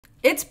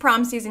It's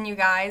prom season, you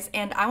guys,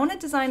 and I want to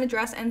design a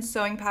dress and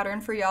sewing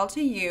pattern for y'all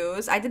to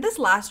use. I did this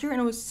last year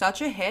and it was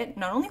such a hit,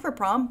 not only for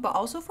prom, but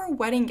also for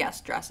wedding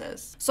guest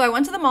dresses. So I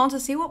went to the mall to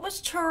see what was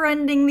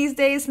trending these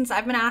days. Since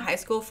I've been out of high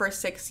school for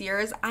 6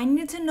 years, I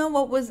needed to know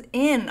what was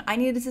in. I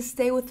needed to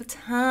stay with the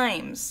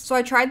times. So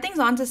I tried things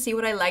on to see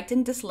what I liked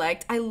and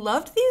disliked. I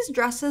loved these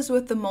dresses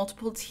with the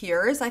multiple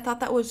tiers. I thought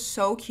that was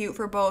so cute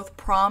for both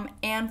prom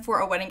and for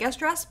a wedding guest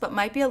dress, but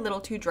might be a little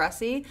too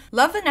dressy.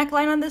 Love the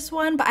neckline on this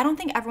one, but I don't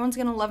think everyone's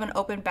gonna love an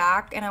open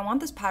back, and I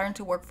want this pattern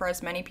to work for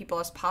as many people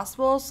as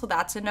possible, so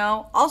that's a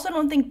no. Also,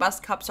 don't think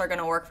bust cups are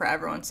gonna work for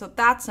everyone, so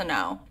that's a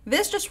no.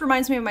 This just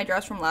reminds me of my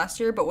dress from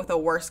last year, but with a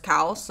worse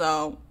cowl,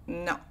 so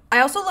no. I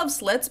also love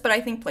slits, but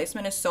I think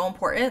placement is so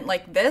important.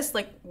 Like this,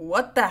 like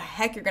what the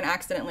heck, you're gonna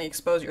accidentally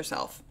expose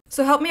yourself.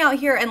 So help me out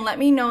here and let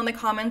me know in the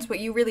comments what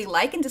you really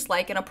like and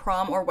dislike in a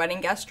prom or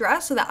wedding guest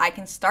dress so that I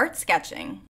can start sketching.